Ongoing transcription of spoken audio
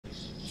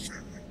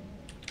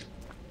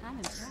I'm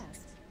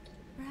impressed.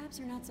 Perhaps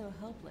you're not so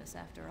hopeless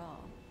after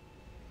all.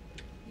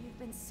 You've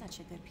been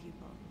such a good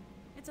pupil.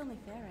 It's only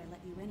fair I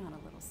let you in on a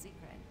little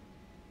secret.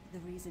 The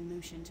reason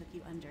Mushin took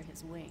you under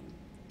his wing.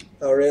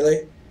 Oh,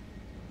 really?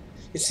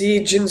 You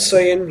see, Jin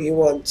Soyen, he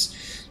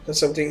wants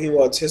something he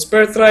wants. His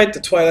birthright,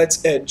 the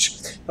Twilight's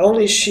Edge.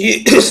 Only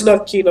she is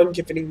not keen on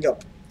giving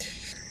up.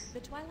 The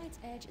Twilight's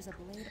Edge is a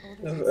blade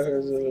older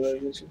than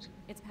civilization.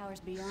 Its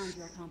powers beyond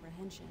your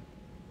comprehension.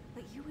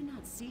 But you would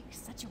not seek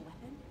such a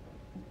weapon?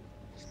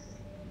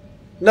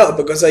 No,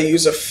 because I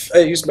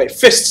use my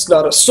fists,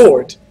 not a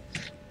sword.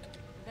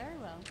 Very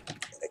well.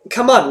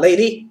 Come on,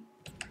 lady.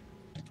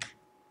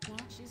 Well,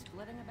 she's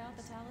flitting about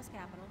the Talus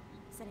capital,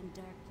 setting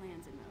dark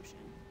plans in motion.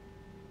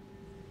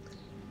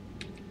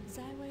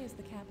 Zyway is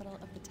the capital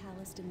of the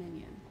Talus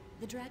Dominion.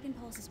 The dragon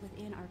pulses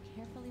within are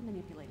carefully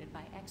manipulated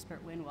by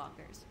expert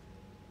windwalkers.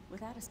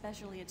 Without a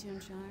specially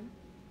attuned charm,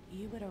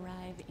 you would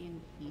arrive in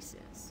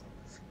pieces.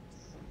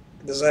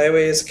 The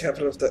Zyway is the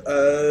capital of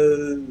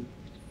the.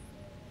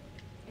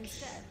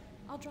 Instead,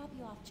 I'll drop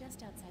you off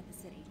just outside the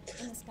city,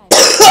 in the sky.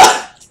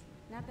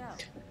 Now go,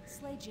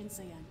 slay Jin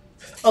Soyen.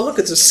 Oh, look,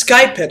 it's a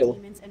sky pedal.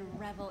 And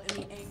revel in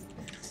the anguish.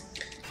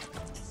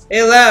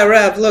 Hey,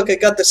 Rav, look, I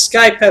got the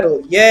sky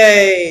pedal.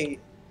 Yay!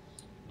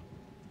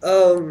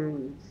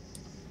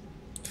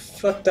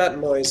 Fuck that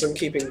noise. I'm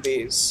keeping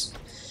these.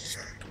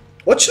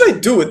 What should I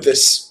do with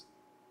this?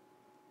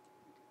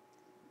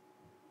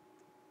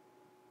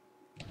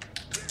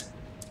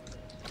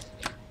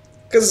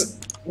 Because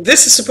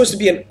this is supposed to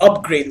be an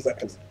upgrade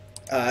weapon.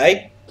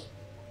 Aye.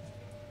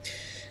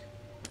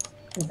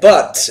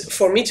 But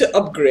for me to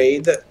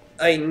upgrade,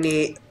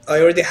 I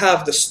already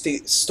have the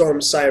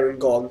Storm Siren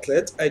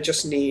Gauntlet. I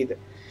just need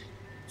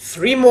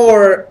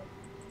 4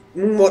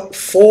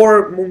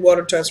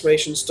 Moonwater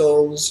Transformation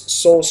Stones,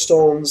 Soul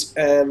Stones,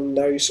 and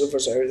Naru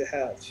Silvers I already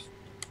have.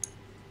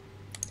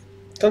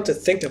 Come to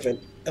think of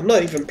it, I'm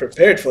not even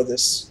prepared for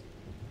this.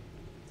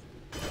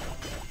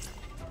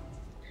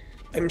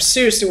 I'm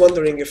seriously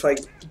wondering if I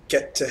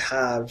get to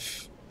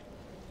have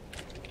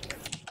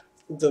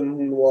the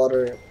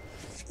Moonwater.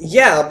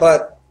 Yeah,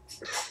 but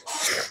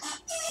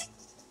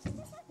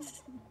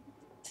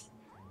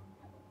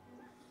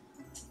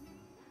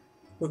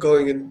we're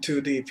going in too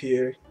deep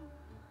here.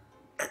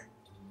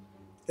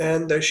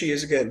 And there she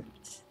is again.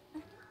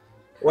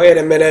 Wait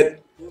a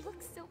minute. You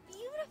look so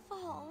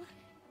beautiful.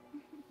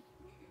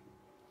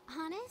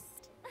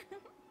 Honest?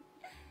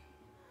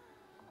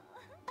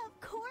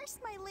 Of course,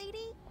 my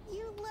lady.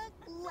 You look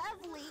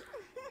lovely.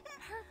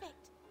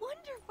 Perfect.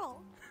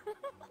 Wonderful.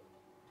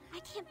 I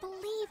can't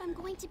believe I'm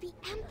going to be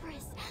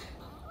Empress.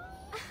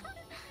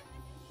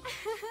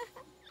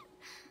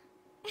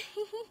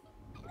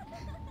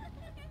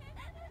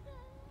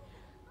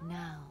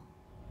 Now,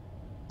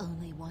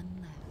 only one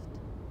left.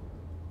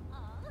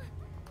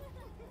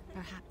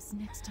 Perhaps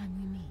next time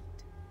we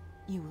meet,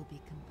 you will be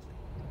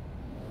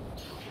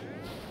complete.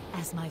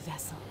 As my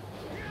vessel.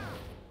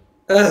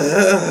 I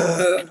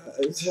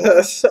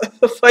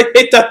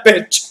hate that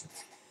bitch.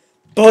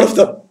 Both of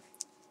them.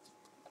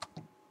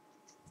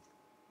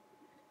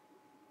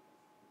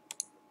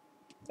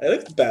 I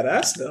look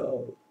badass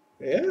though.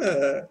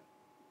 Yeah.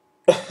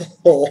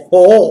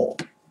 Oh.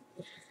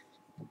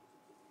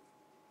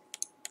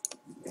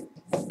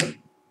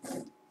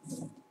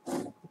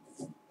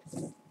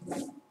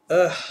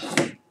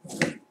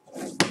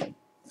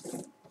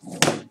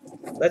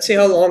 Let's see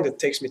how long it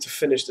takes me to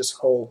finish this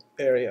whole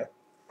area.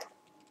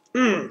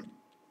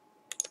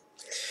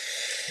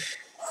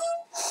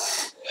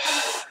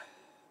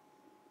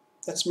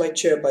 That's my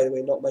chair, by the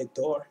way, not my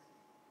door.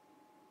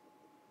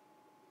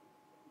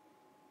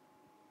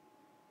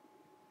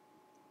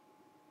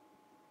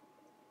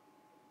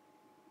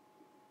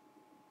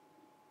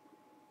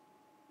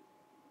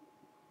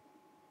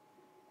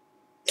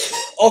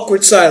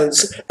 Awkward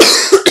silence.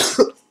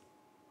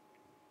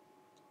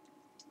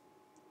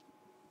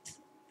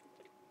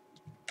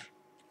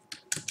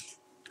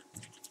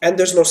 And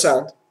there's no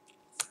sound.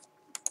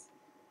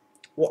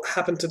 What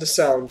happened to the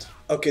sound?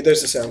 Okay,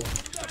 there's the sound.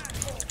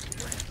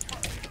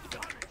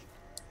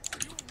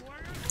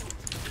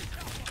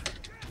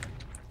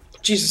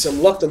 Jesus,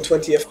 I'm locked on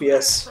 20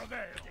 FPS.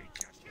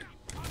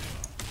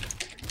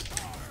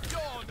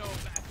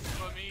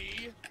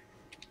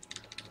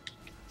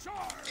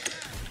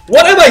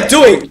 What am I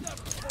doing?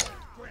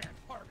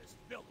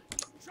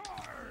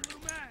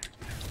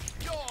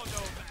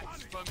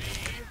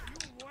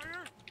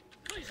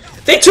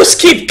 They just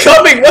keep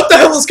coming! What the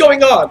hell is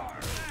going on?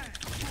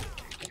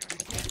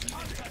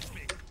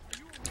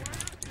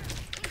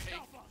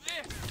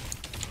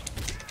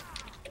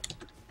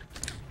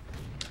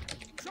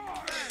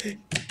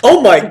 Oh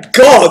my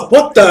god!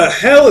 What the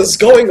hell is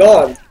going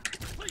on?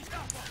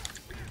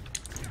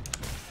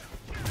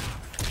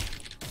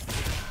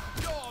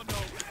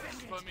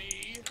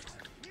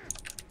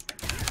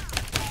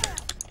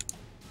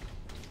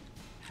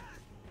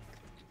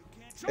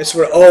 I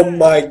swear, oh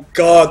my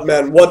god,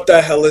 man, what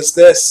the hell is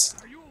this?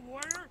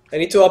 I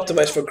need to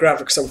optimize for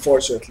graphics,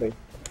 unfortunately.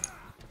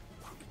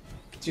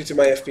 Due to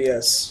my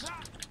FPS.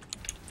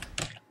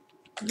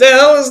 The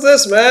hell is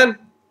this, man?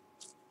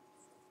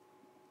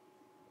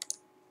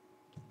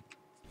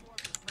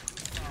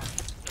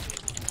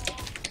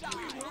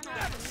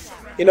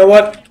 You know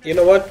what? You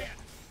know what?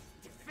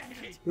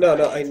 No,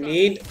 no, I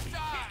need...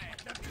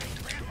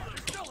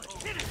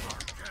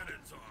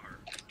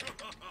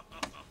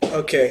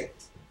 Okay.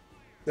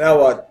 Now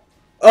what?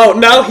 Oh,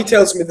 now he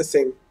tells me the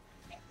thing.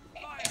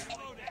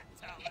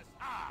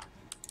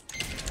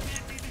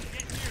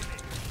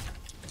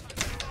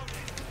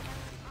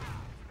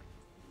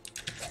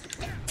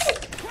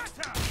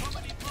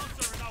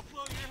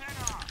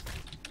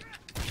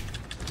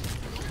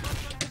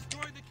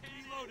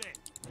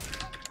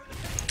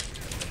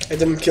 I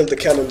didn't kill the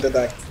cannon, did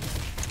I?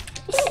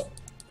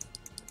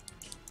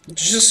 Did you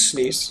just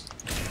sneeze?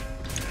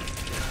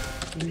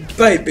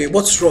 Baby,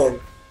 what's wrong?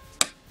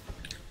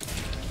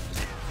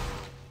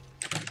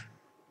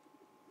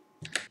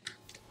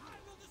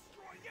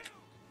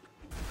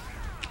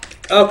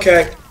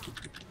 Okay.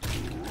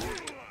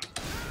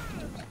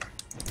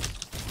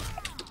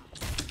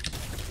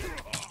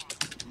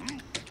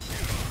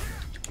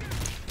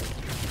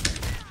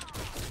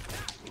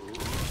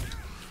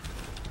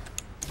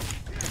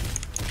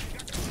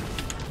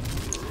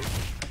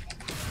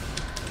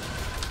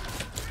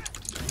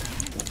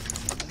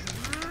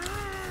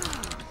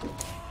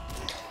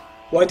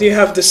 Why do you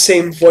have the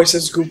same voice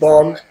as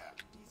Gubong?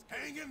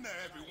 Hang in there,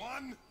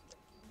 everyone.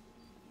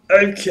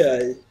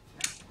 Okay.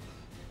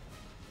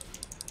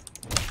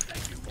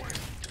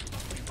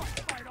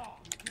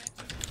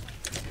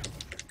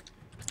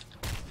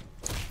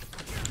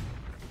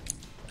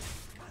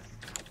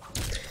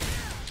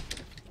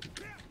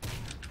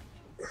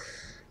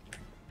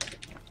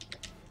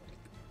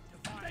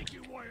 Thank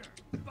you, warrior.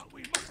 But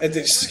we must. I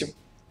did skip.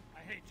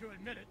 I hate to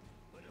admit it,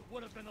 but it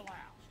would have been the last.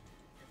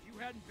 If you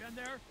hadn't been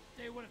there,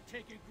 they would have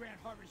taken Grand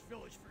Harvest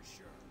Village for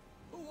sure.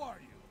 Who are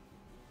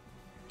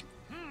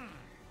you?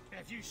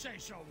 If you say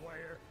so,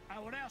 warrior. I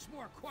would ask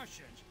more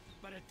questions,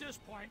 but at this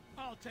point,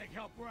 I'll take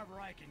help wherever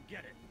I can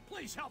get it.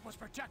 Please help us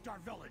protect our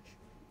village.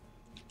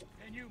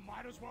 And you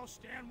might as well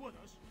stand with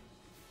us.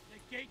 The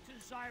gate to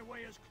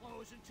Zyway is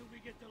closed until we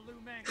get the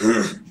Lumang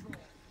under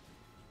control.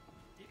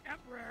 The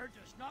Emperor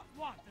does not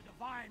want the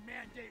divine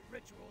mandate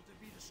ritual to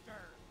be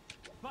disturbed.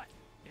 But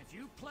if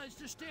you pledge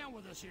to stand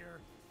with us here,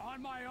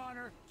 on my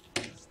honor,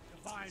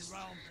 divine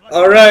realm.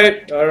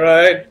 Alright,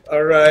 alright,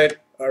 alright,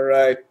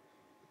 alright.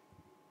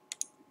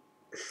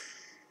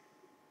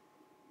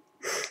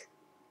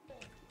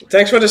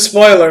 Thanks for the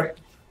spoiler.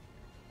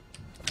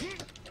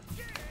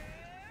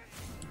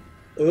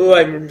 Ooh,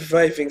 I'm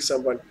reviving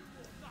someone.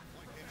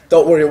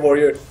 Don't worry,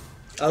 warrior.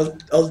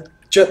 I'll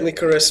gently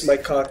caress my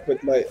cock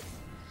with my...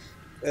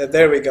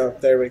 there we go,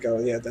 there we go.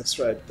 Yeah, that's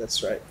right,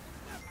 that's right.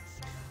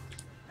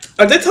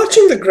 Are they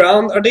touching the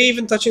ground? Are they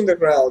even touching the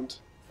ground?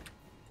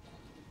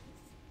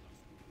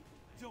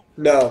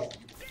 No.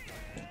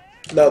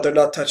 No, they're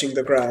not touching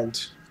the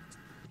ground.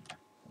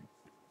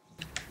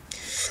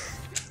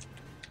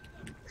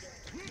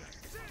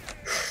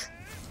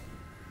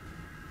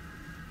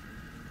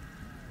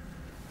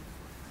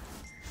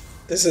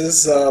 This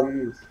is,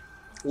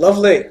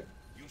 lovely.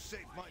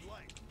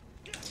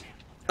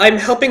 I'm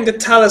helping the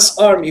Talus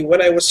army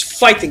when I was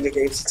fighting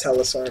against the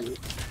Talus army.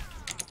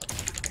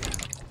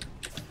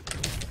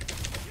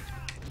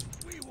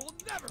 We will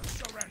never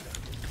surrender.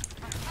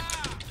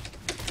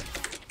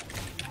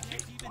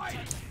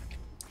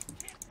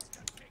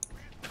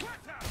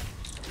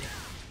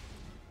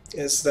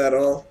 Is that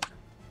all?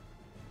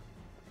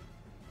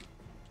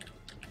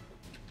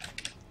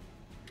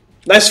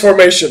 Nice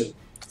formation.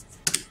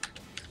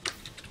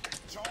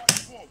 Charge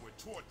forward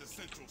toward the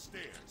central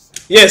stairs.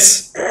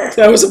 Yes,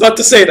 I was about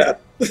to say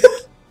that.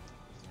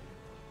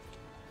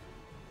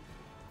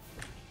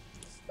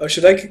 Oh,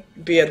 should I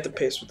be at the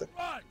pace with it?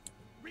 Run!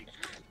 Regroup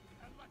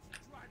and let's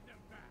drive them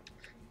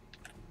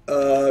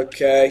back.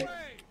 Okay. Hey,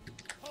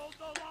 hold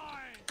the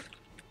line.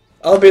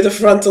 I'll be the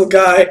frontal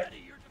guy.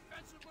 Ready your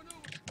defensive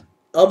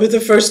maneuver. I'll be the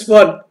first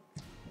one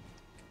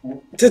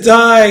to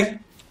die.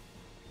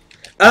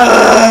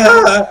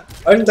 Ah!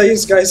 Aren't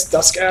these guys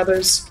Dusk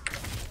Adders?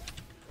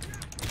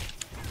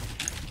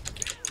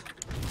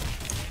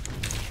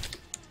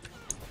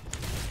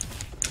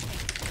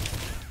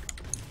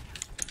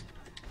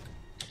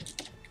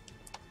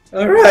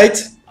 Alright.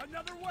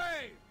 Another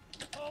wave.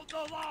 Hold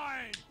the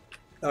line.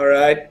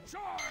 Alright.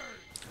 Charge.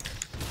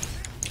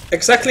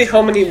 Exactly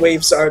how many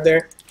waves are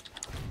there?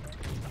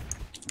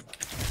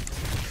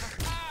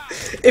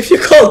 If you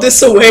call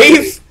this a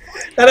wave,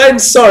 then I'm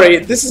sorry,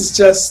 this is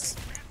just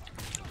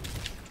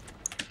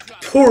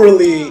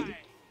poorly...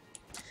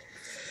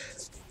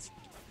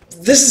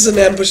 This is an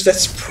ambush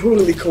that's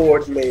poorly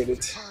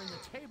coordinated. Turn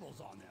the tables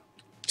on them.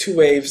 2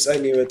 waves, I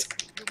knew it.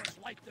 You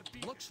must like the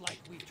beat. Looks like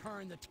we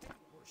turned the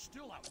We're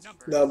still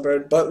outnumbered.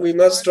 Numbered, but we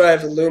must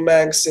drive the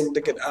Lumang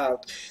Syndicate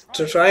out.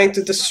 Trying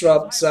to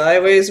disrupt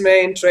Zyway's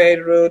main trade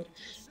route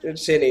to the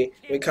city.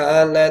 We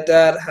can't let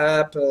that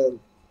happen.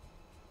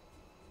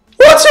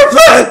 What's your plan?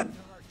 There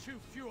are too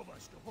few of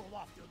us to hold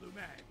off the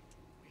Lumang.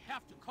 We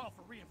have to call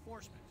for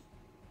reinforcements.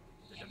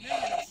 The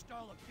Dominion of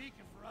install a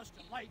beacon for us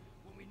to light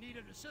when we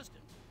needed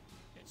assistance.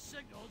 It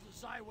signals the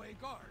Zyway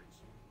guards.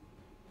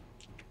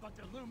 But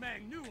the Liu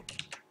Mang knew about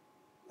it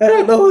I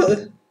don't know.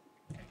 and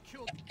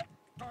killed the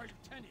guard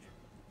attending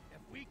it. If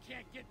we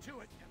can't get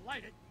to it and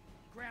light it,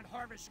 Grand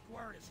Harvest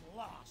Square is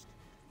lost.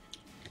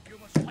 You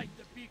must light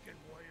the beacon,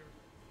 warrior.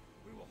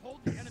 We will hold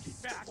the enemy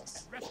back and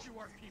rescue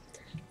our people.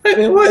 I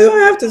mean, why do I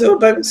have to do it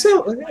by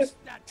myself? Light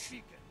that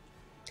beacon.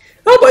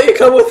 How about you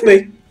come with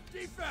me?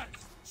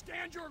 Defense,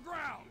 stand your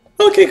ground.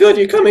 Okay, good,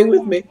 you're coming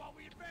with me. While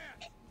we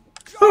advance.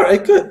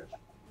 Alright, good.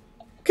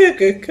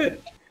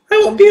 Good.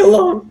 I won't be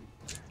alone.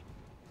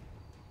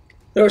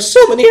 There are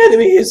so many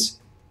enemies.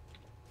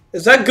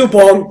 Is that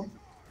Gubong?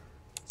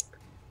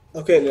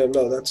 Okay,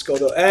 no, that's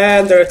Godo.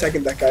 And they're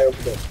attacking that guy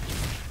over there.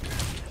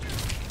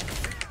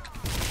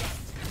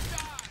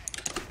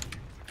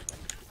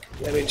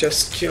 Let me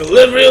just kill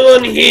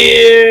everyone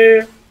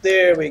here.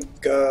 There we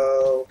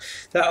go.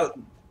 That,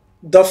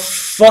 the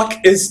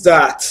fuck is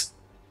that?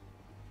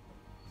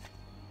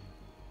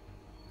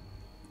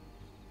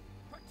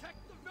 Protect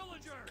the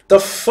villager. The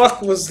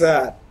fuck was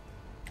that?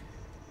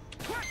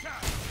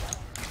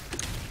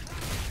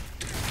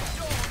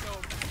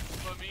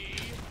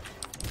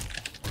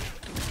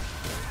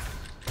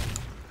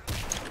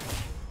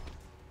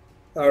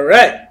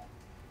 Alright.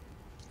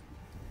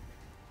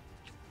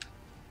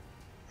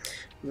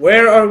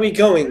 Where are we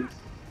going?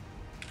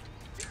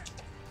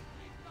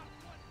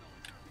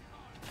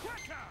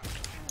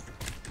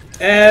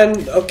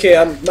 And okay,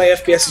 my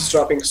FPS is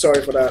dropping.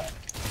 Sorry for that.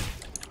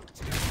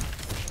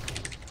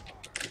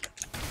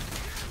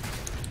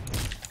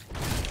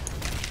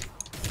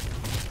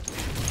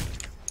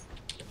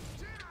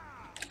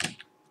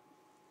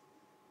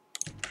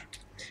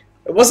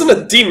 It wasn't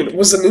a demon, it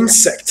was an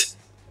insect.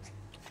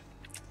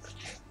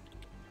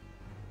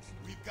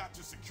 We've got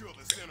to secure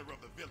the center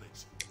of the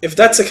village. If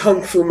that's a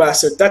Kung Fu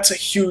Master, that's a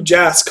huge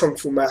ass Kung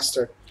Fu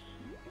Master.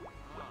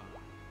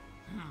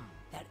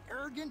 That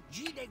arrogant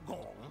Jide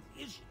Gong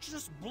is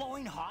just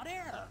blowing hot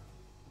air.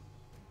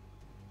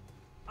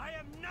 I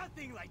am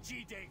nothing like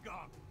Jide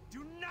Gong.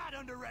 Do not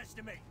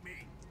underestimate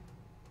me.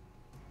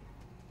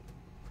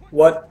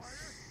 What?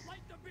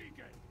 Light the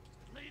beacon.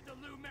 Lead the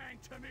Liu Mang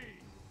to me.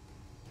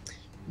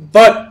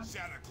 But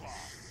Santa Claus,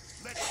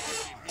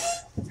 let's get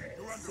in here.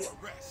 You're under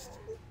arrest.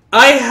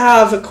 I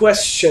have a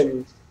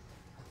question.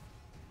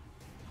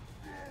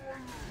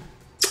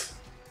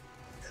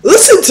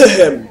 Listen to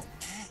him!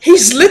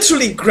 He's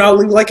literally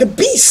growling like a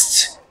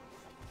beast!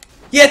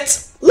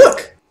 Yet,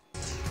 look!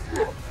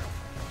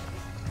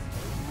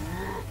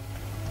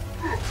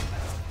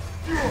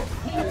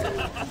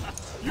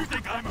 You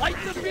think I'm light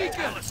the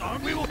beacon?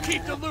 We will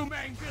keep the Liu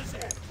Mang busy.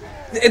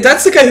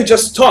 That's the guy who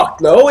just talked,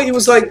 no? He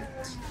was like...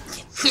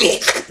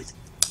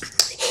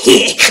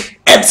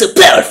 I'm so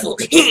powerful!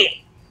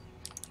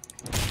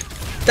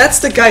 That's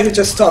the guy who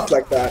just talked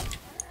like that.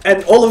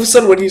 And all of a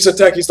sudden when he's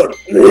attacked, he started...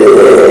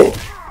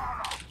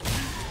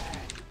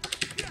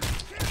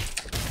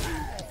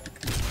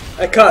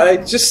 I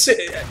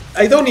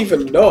don't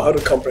even know how to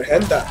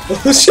comprehend that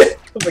bullshit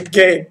of a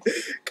game.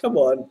 Come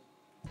on.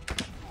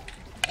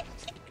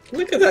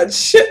 Look at that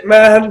shit,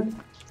 man.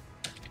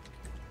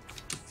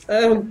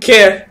 I don't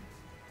care.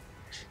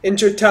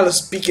 Injured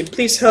Talus Beacon,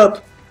 please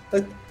help.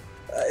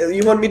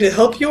 You want me to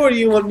help you or do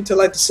you want me to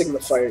light the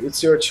signifier?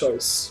 It's your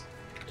choice.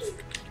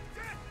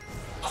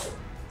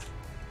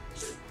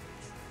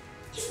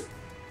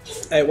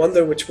 I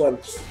wonder which one.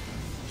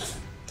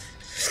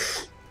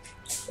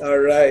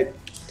 Alright.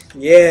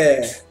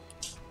 Yeah.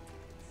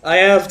 I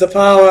have the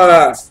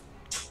power.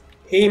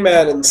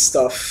 He-Man and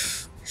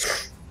stuff.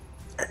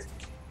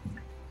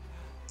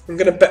 I'm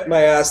gonna bet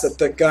my ass that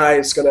the guy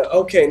is gonna...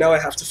 Okay, now I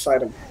have to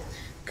fight him.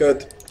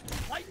 Good.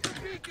 Light the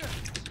beacon.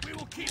 We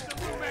will keep the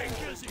Liu Mang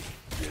busy.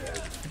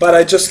 But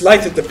I just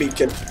lighted the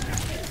beacon.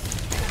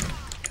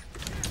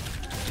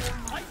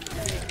 Light the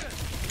beacon.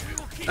 We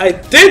will keep I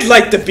did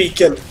light the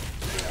beacon!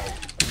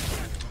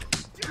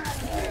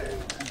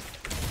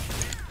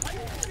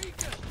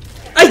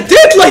 I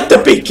did light the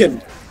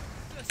beacon!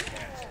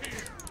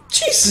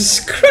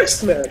 Jesus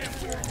Christ, man!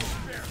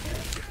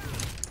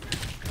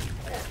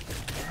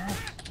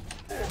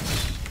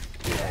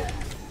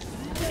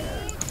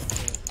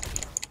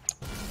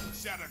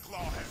 Santa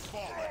Claus has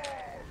fallen.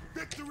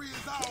 Victory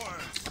is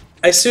ours.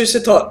 I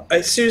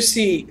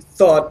seriously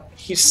thought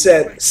he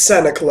said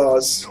Santa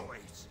Claus.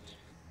 Noise.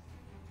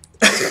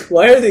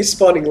 Why are they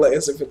spawning like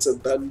as if it's a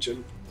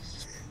dungeon?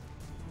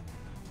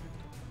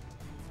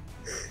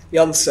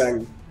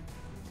 Yansang.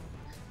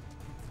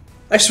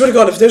 I swear to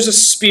God, if there's a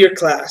spear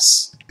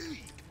class. That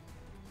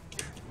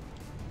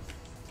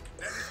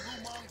is Lu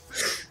Mang's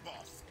favorite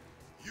boss.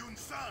 Yun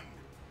Sun.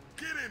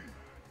 Get him.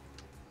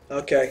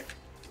 Okay.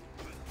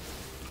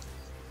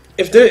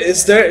 If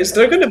is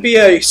there gonna be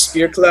a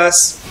spear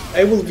class,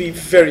 I will be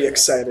very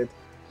excited.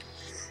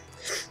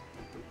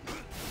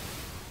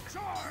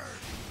 charge.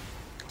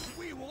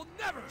 We will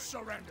never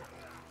surrender.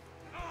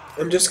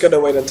 I'm just gonna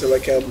wait until I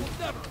can.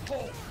 Never